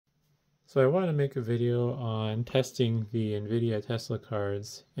So I want to make a video on testing the NVIDIA Tesla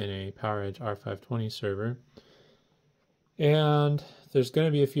cards in a PowerEdge R520 server. And there's going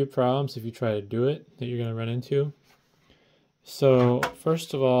to be a few problems if you try to do it that you're going to run into. So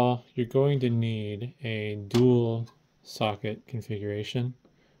first of all, you're going to need a dual socket configuration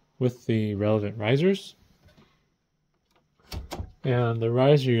with the relevant risers. And the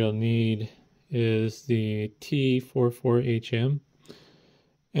riser you'll need is the T44HM.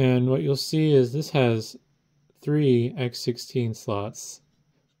 And what you'll see is this has 3 X16 slots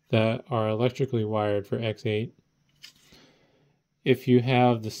that are electrically wired for X8. If you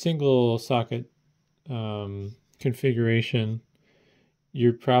have the single socket configuration,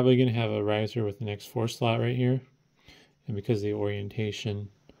 you're probably going to have a riser with an X4 slot right here. And because of the orientation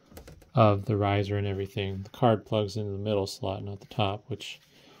of the riser and everything, the card plugs into the middle slot, not the top, which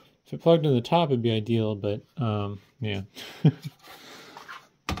if it plugged in the top it'd be ideal, but yeah.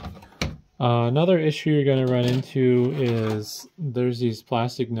 Another issue you're going to run into is there's these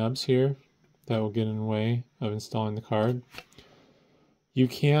plastic nubs here that will get in the way of installing the card. You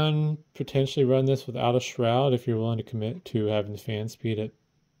can potentially run this without a shroud if you're willing to commit to having the fan speed at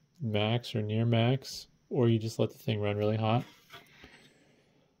max or near max, or you just let the thing run really hot.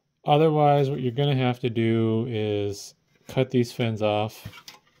 Otherwise, what you're going to have to do is cut these fins off,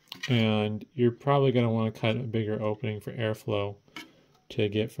 and you're probably going to want to cut a bigger opening for airflow to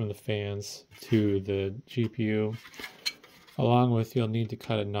get from the fans to the GPU. Along with, you'll need to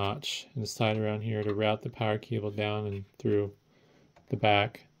cut a notch in the side around here to route the power cable down and through the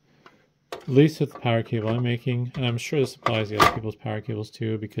back. At least with the power cable I'm making, and I'm sure this applies to other people's power cables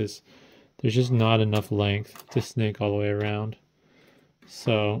too, because there's just not enough length to snake all the way around.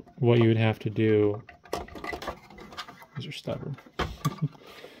 So what you would have to do, these are stubborn.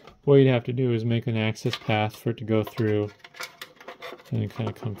 What you'd have to do is make an access path for it to go through and then kind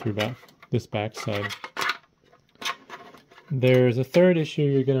of come through this back side. There's a third issue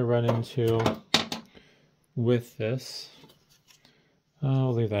you're going to run into with this.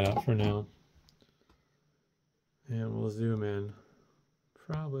 I'll leave that out for now. And we'll zoom in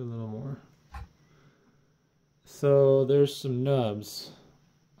probably a little more. So there's some nubs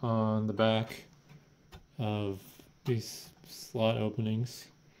on the back of these slot openings.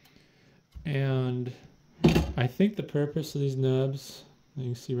 And I think the purpose of these nubs, you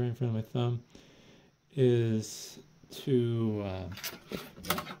can see right in front of my thumb, is to,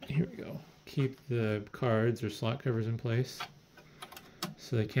 here we go, keep the cards or slot covers in place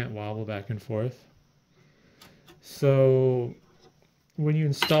so they can't wobble back and forth. So when you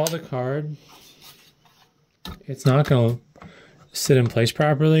install the card, it's not going to sit in place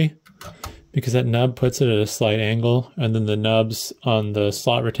properly because that nub puts it at a slight angle, and then the nubs on the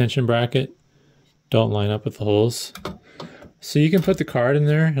slot retention bracket don't line up with the holes. So you can put the card in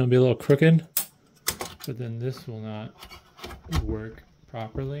there, it'll be a little crooked, but then this will not work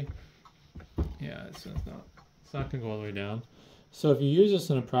properly. Yeah, it's not gonna go all the way down. So if you use this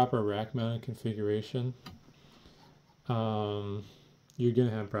in a proper rack mounted configuration, you're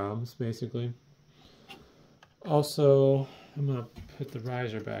gonna have problems basically. Also, I'm gonna put the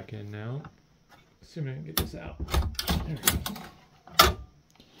riser back in now. Assuming I can get this out. There we go.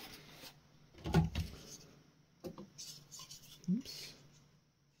 Oops.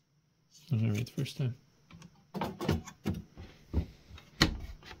 I was gonna read it the first time.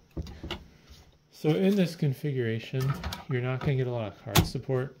 So in this configuration, you're not going to get a lot of card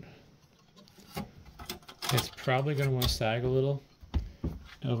support. It's probably going to want to sag a little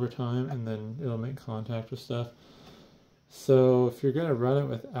over time, and then it'll make contact with stuff. So if you're going to run it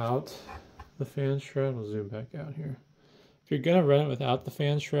without the fan shroud, we'll zoom back out here. If you're going to run it without the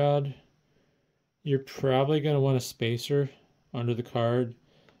fan shroud, you're probably going to want a spacer under the card,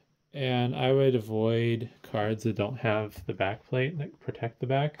 and I would avoid cards that don't have the back plate that protect the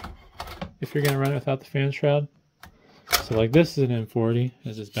back if you're going to run it without the fan shroud. So like this is an M40,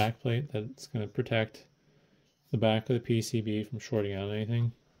 has this back plate that's going to protect the back of the PCB from shorting out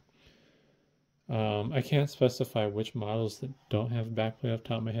anything. I can't specify which models that don't have a back plate off the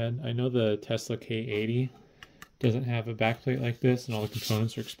top of my head. I know the Tesla K80 doesn't have a back plate like this, and all the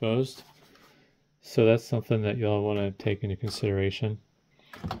components are exposed. So that's something that you'll want to take into consideration.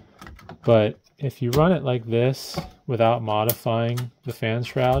 But if you run it like this without modifying the fan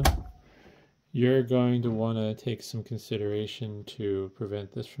shroud, you're going to want to take some consideration to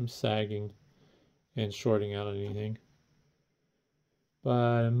prevent this from sagging and shorting out anything.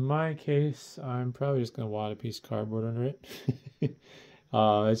 But in my case, I'm probably just going to wad a piece of cardboard under it.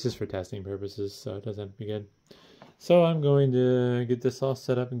 It's just for testing purposes, so it doesn't have to be good. So I'm going to get this all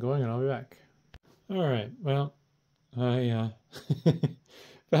set up and going, and I'll be back. Alright, well, I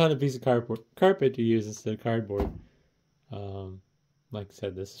found a piece of carpet to use instead of cardboard. Like I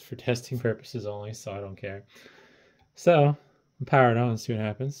said, this is for testing purposes only, so I don't care. So, power it on and see what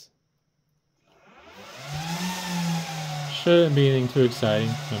happens. Shouldn't be anything too exciting.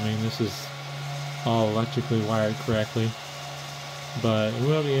 I mean, this is all electrically wired correctly. But it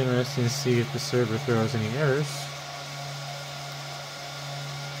will be interesting to see if the server throws any errors.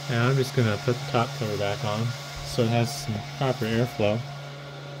 And I'm just going to put the top cover back on so it has some proper airflow.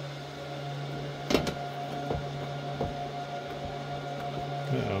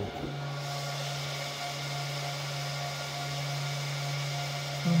 Uh-oh.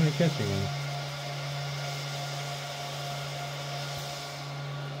 How am I catching one?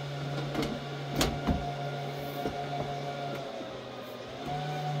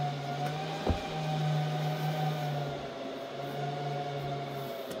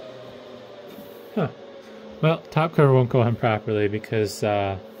 Huh. Well, top cover won't go on properly because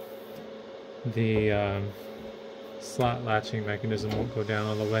the slot latching mechanism won't go down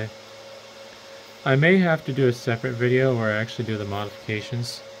all the way. I may have to do a separate video where I actually do the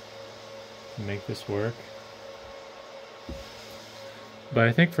modifications to make this work. But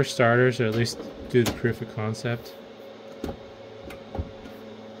I think for starters, or at least do the proof of concept.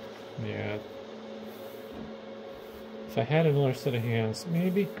 Yeah. If I had another set of hands,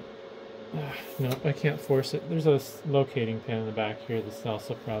 maybe. Nope, I can't force it. There's a locating pin in the back here that's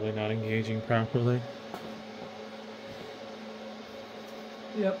also probably not engaging properly.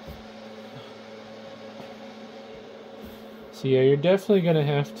 Yep. So yeah, you're definitely going to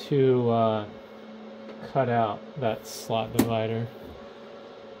have to cut out that slot divider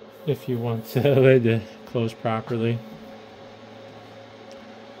if you want the lid to close properly.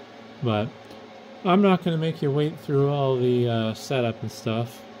 But I'm not going to make you wait through all the setup and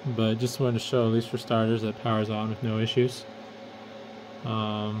stuff. But just wanted to show, at least for starters, that power's on with no issues.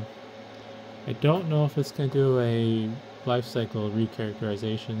 I don't know if it's going to do a life cycle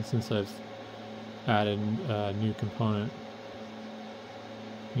recharacterization since I've added a new component.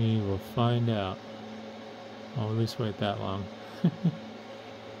 We will find out. I'll at least wait that long.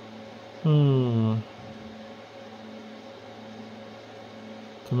 Come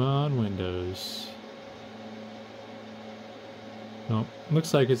on, Windows. Nope.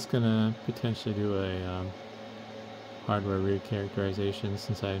 Looks like it's gonna potentially do a hardware recharacterization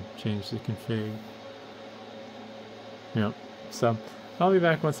since I changed the config. Yep. So I'll be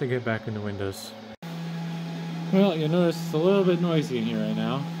back once I get back into Windows. Well, you'll notice it's a little bit noisy in here right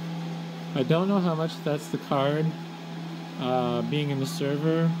now. I don't know how much that's the card being in the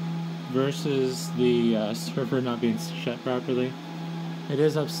server versus the server not being shut properly. It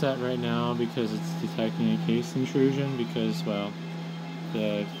is upset right now because it's detecting a case intrusion because, well,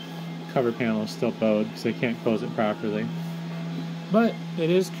 the cover panel is still bowed because they can't close it properly. But it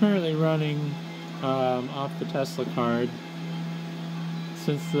is currently running off the Tesla card.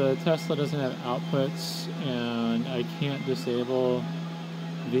 Since the Tesla doesn't have outputs and I can't disable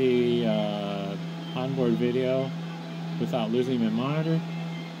the onboard video without losing my monitor,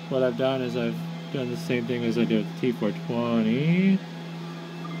 what I've done is I've done the same thing as I did with the T420,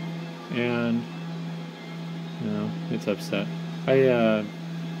 and you know, it's upset. I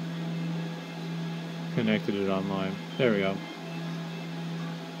connected it online. There we go.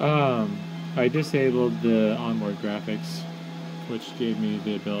 I disabled the onboard graphics, which gave me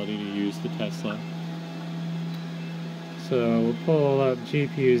the ability to use the Tesla. So we'll pull up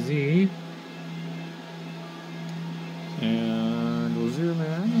GPU-Z and we'll zoom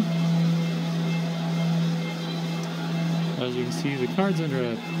in. As you can see, the card's under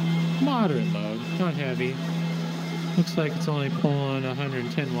a moderate load, not heavy. Looks like it's only pulling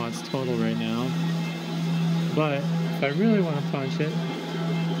 110 watts total right now. But if I really want to punch it,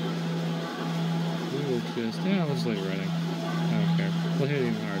 we will just, yeah, we'll just leave it running. I don't care. We'll hit it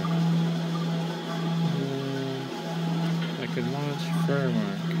even harder. I can launch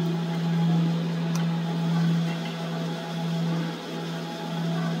Furmark.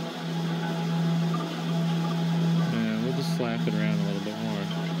 And we'll just slap it around a little bit more.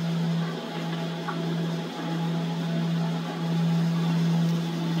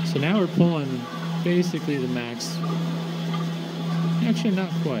 So now we're pulling basically the max. Actually,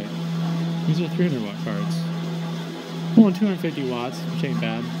 not quite. These are 300 watt cards. Pulling 250 watts, which ain't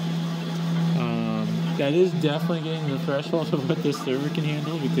bad. That is definitely getting the threshold of what this server can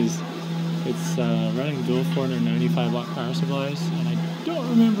handle because it's running dual 495 watt power supplies, and I don't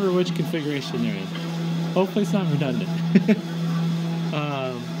remember which configuration they're in. Hopefully it's not redundant.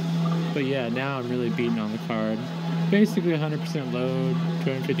 But yeah, now I'm really beating on the card. Basically 100% load,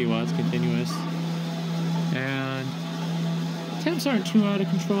 250 watts continuous, and Temps aren't too out of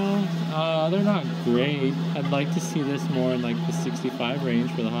control. They're not great. I'd like to see this more in like the 65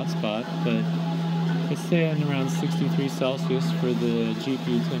 range for the hotspot, but it's staying around 63 Celsius for the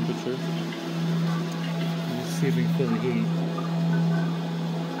GPU temperature. Let's see if we can feel the heat.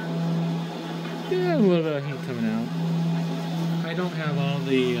 Yeah, a little bit of heat coming out. I don't have all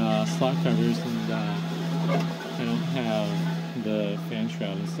the slot covers, and I don't have the fan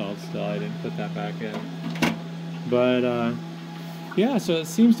shroud installed still. I didn't put that back in. But yeah, so it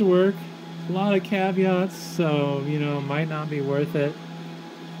seems to work. A lot of caveats, so you know, it might not be worth it.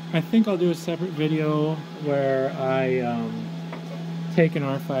 I think I'll do a separate video where I take an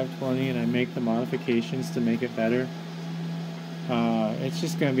R520 and I make the modifications to make it better. It's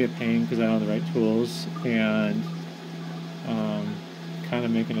just going to be a pain because I don't have the right tools, and kind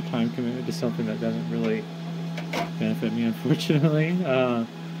of making a time commitment to something that doesn't really benefit me, unfortunately. Not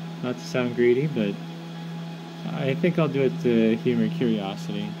to sound greedy, but I think I'll do it to humor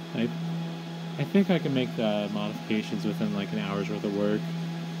curiosity. I think I can make the modifications within like an hour's worth of work,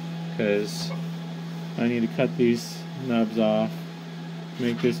 because I need to cut these nubs off,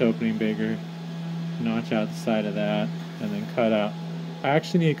 make this opening bigger, notch out the side of that, and then cut out. I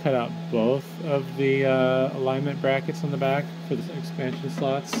actually need to cut out both of the alignment brackets on the back for the expansion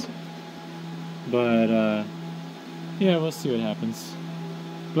slots, but yeah, we'll see what happens.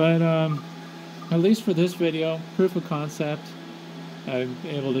 But at least for this video, proof of concept, I'm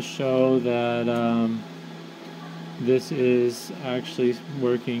able to show that this is actually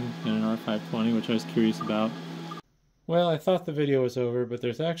working in an R520, which I was curious about. Well, I thought the video was over, but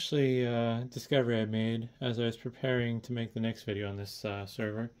there's actually a discovery I made as I was preparing to make the next video on this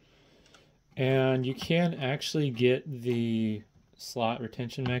server. And you can actually get the slot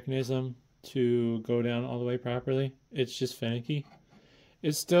retention mechanism to go down all the way properly. It's just finicky.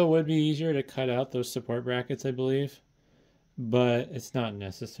 It still would be easier to cut out those support brackets, I believe, but it's not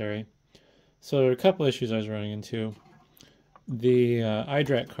necessary. So there are a couple issues I was running into. The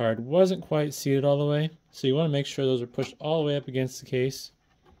iDRAC card wasn't quite seated all the way, so you want to make sure those are pushed all the way up against the case.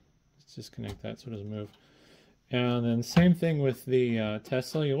 Let's disconnect that so it doesn't move. And then same thing with the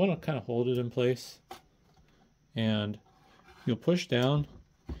Tesla. You want to kind of hold it in place, and you'll push down,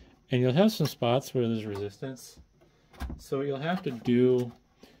 and you'll have some spots where there's resistance. So what you'll have to do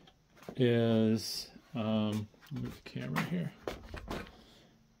is move the camera here.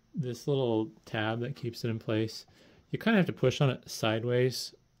 This little tab that keeps it in place, you kind of have to push on it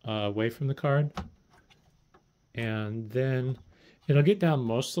sideways away from the card, and then it'll get down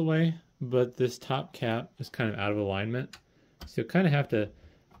most of the way, but this top cap is kind of out of alignment, so you'll kind of have to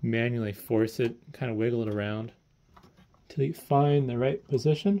manually force it, kind of wiggle it around until you find the right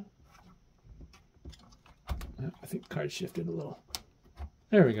position. I think the card shifted a little.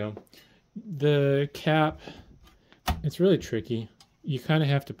 There we go. The cap, it's really tricky. You kind of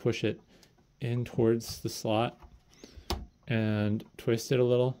have to push it in towards the slot and twist it a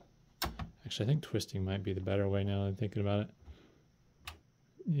little. Actually, I think twisting might be the better way now that I'm thinking about it.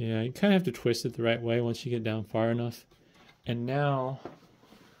 Yeah, you kind of have to twist it the right way once you get down far enough. And now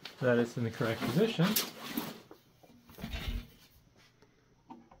that it's in the correct position,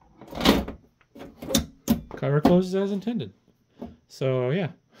 cover closes as intended. So yeah,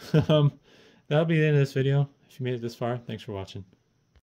 that'll be the end of this video. If you made it this far, thanks for watching.